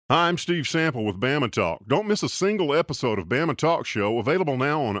Hi, I'm Steve Sample with Bama Talk. Don't miss a single episode of Bama Talk Show, available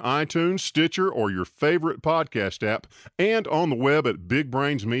now on iTunes, Stitcher, or your favorite podcast app, and on the web at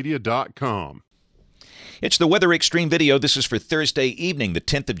bigbrainsmedia.com. It's the Weather Xtreme video. This is for Thursday evening, the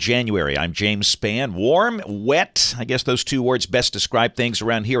 10th of January. I'm James Spann. Warm, wet, I guess those two words best describe things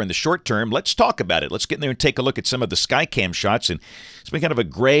around here in the short term. Let's talk about it. Let's get in there and take a look at some of the sky cam shots. And it's been kind of a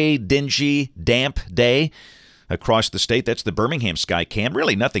gray, dingy, damp day across the state. That's the Birmingham sky cam.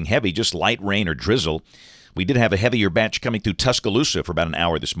 Really nothing heavy, just light rain or drizzle. We did have a heavier batch coming through Tuscaloosa for about an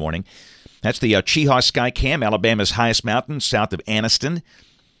hour this morning. That's the Chehaw sky cam, Alabama's highest mountain, south of Anniston,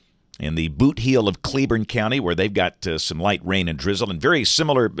 in the boot heel of Cleburne County, where they've got some light rain and drizzle, and very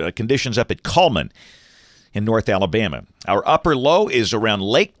similar conditions up at Cullman in North Alabama. Our upper low is around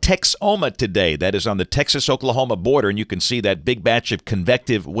Lake Texoma today. That is on the Texas-Oklahoma border, and you can see that big batch of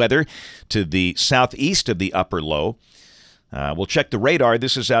convective weather to the southeast of the upper low. We'll check the radar.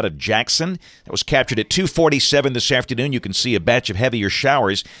 This is out of Jackson. That was captured at 2:47 this afternoon. You can see a batch of heavier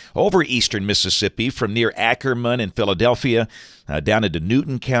showers over eastern Mississippi from near Ackerman and Philadelphia down into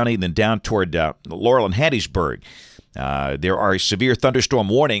Newton County, and then down toward Laurel and Hattiesburg. There are severe thunderstorm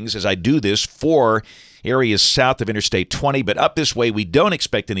warnings as I do this for areas south of Interstate 20, but up this way we don't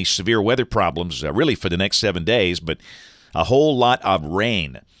expect any severe weather problems really for the next 7 days, but a whole lot of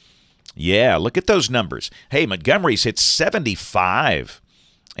rain. Yeah, look at those numbers. Hey, Montgomery's hit 75,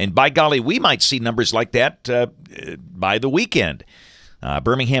 and by golly, we might see numbers like that by the weekend.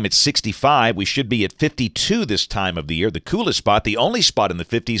 Birmingham at 65. We should be at 52 this time of the year. The coolest spot, the only spot in the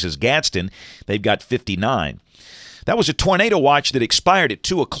 50s, is Gadsden. They've got 59. That was a tornado watch that expired at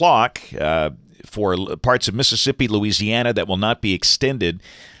 2 o'clock for parts of Mississippi, Louisiana. That will not be extended.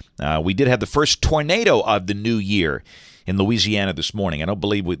 We did have the first tornado of the new year in Louisiana this morning. I don't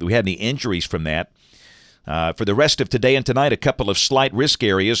believe we had any injuries from that. For the rest of today and tonight, a couple of slight risk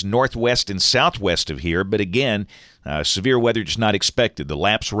areas, northwest and southwest of here. But again, severe weather just not expected. The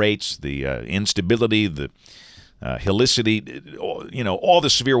lapse rates, the instability, the helicity, all the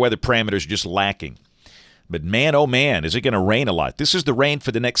severe weather parameters just lacking. But man, oh man, is it going to rain a lot. This is the rain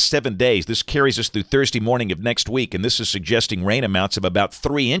for the next 7 days. This carries us through Thursday morning of next week, and this is suggesting rain amounts of about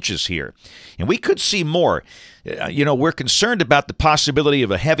 3 inches here. And we could see more. We're concerned about the possibility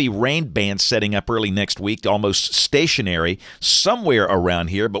of a heavy rain band setting up early next week, almost stationary, somewhere around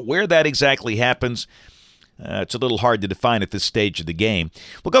here. But where that exactly happens, it's a little hard to define at this stage of the game.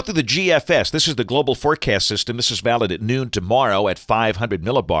 We'll go through the GFS. This is the global forecast system. This is valid at noon tomorrow at 500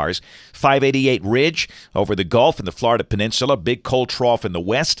 millibars. 588 ridge over the Gulf and the Florida Peninsula. Big cold trough in the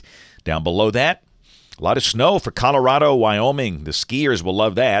west. Down below that, a lot of snow for Colorado, Wyoming. The skiers will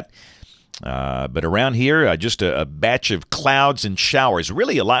love that. But around here, just a batch of clouds and showers.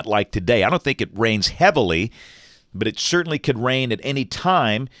 Really a lot like today. I don't think it rains heavily, but it certainly could rain at any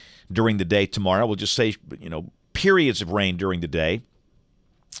time during the day tomorrow. We'll just say, periods of rain during the day.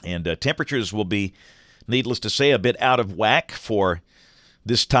 And temperatures will be, needless to say, a bit out of whack for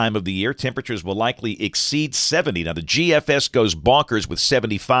this time of the year. Temperatures will likely exceed 70. Now, the GFS goes bonkers with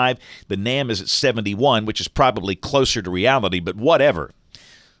 75. The NAM is at 71, which is probably closer to reality, but whatever.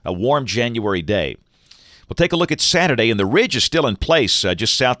 A warm January day. We'll take a look at Saturday, and the ridge is still in place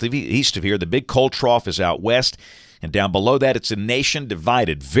just southeast of here. The big cold trough is out west. And down below that, it's a nation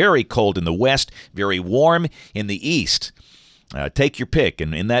divided. Very cold in the west, very warm in the east. Take your pick.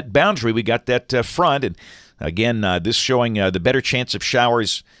 And in that boundary, we got that front. And again, this showing the better chance of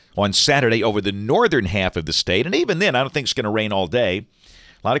showers on Saturday over the northern half of the state. And even then, I don't think it's going to rain all day.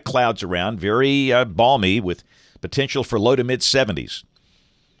 A lot of clouds around, very balmy with potential for low to mid-70s.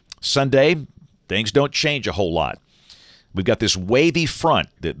 Sunday, things don't change a whole lot. We've got this wavy front,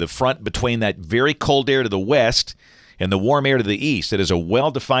 the front between that very cold air to the west and the warm air to the east. It is a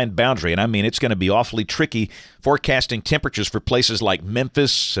well-defined boundary, and I mean it's going to be awfully tricky forecasting temperatures for places like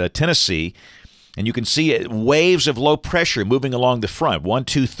Memphis, Tennessee. And you can see waves of low pressure moving along the front, 1,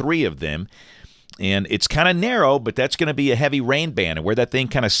 2, 3 of them. And it's kind of narrow, but that's going to be a heavy rain band. And where that thing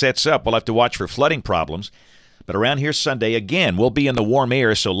kind of sets up, we'll have to watch for flooding problems. But around here Sunday, again, we'll be in the warm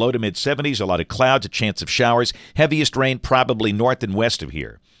air, so low to mid-70s, a lot of clouds, a chance of showers. Heaviest rain probably north and west of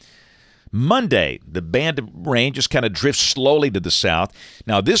here. Monday, the band of rain just kind of drifts slowly to the south.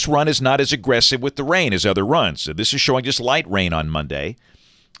 Now, this run is not as aggressive with the rain as other runs. So this is showing just light rain on Monday.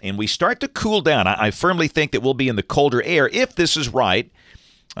 And we start to cool down. I firmly think that we'll be in the colder air. If this is right,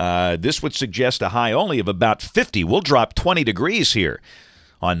 this would suggest a high only of about 50. We'll drop 20 degrees here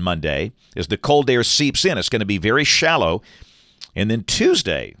on Monday as the cold air seeps in. It's going to be very shallow. And then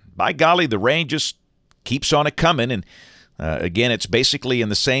Tuesday, by golly, the rain just keeps on coming. And again, it's basically in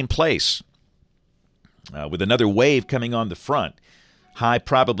the same place with another wave coming on the front. High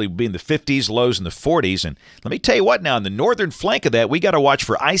probably will be in the 50s, lows in the 40s. And let me tell you what now, in the northern flank of that, we got to watch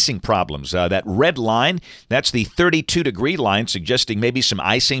for icing problems. That red line, that's the 32-degree line, suggesting maybe some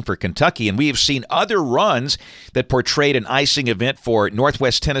icing for Kentucky. And we have seen other runs that portrayed an icing event for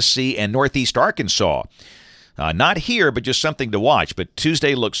northwest Tennessee and northeast Arkansas. Not here, but just something to watch. But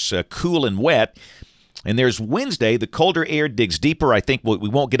Tuesday looks cool and wet. And there's Wednesday. The colder air digs deeper. I think we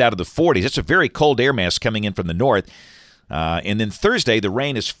won't get out of the 40s. It's a very cold air mass coming in from the north. And then Thursday, the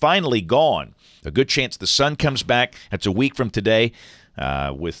rain is finally gone. A good chance the sun comes back. That's a week from today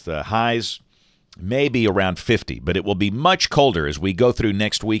with highs maybe around 50. But it will be much colder as we go through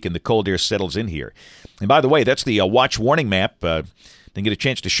next week and the cold air settles in here. And by the way, that's the watch warning map. Didn't get a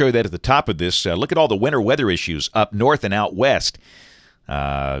chance to show that at the top of this. Look at all the winter weather issues up north and out west.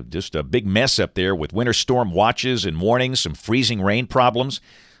 Just a big mess up there with winter storm watches and warnings, some freezing rain problems,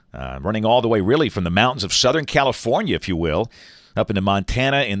 running all the way really from the mountains of Southern California, if you will, up into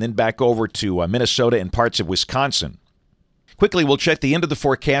Montana and then back over to Minnesota and parts of Wisconsin. Quickly, we'll check the end of the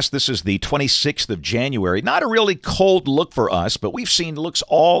forecast. This is the 26th of January. Not a really cold look for us, but we've seen looks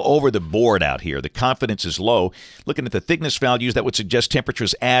all over the board out here. The confidence is low. Looking at the thickness values, that would suggest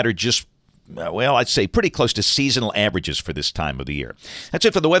temperatures at or just, well, I'd say pretty close to seasonal averages for this time of the year. That's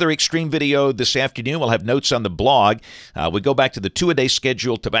it for the Weather Xtreme video this afternoon. We'll have notes on the blog. We go back to the two-a-day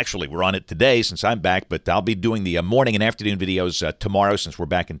schedule. Actually, we're on it today since I'm back, but I'll be doing the morning and afternoon videos tomorrow since we're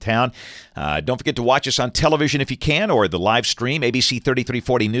back in town. Don't forget to watch us on television if you can, or the live stream, ABC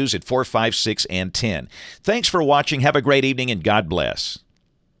 3340 News at 4, 5, 6, and 10. Thanks for watching. Have a great evening, and God bless.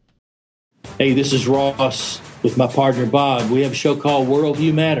 Hey, this is Ross with my partner Bob. We have a show called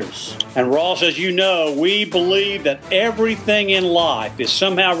Worldview Matters. And Ross, as you know, we believe that everything in life is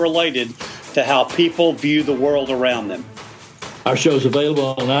somehow related to how people view the world around them. Our show is available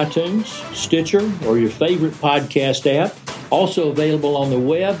on iTunes, Stitcher, or your favorite podcast app. Also available on the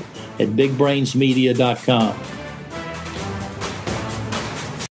web at bigbrainsmedia.com.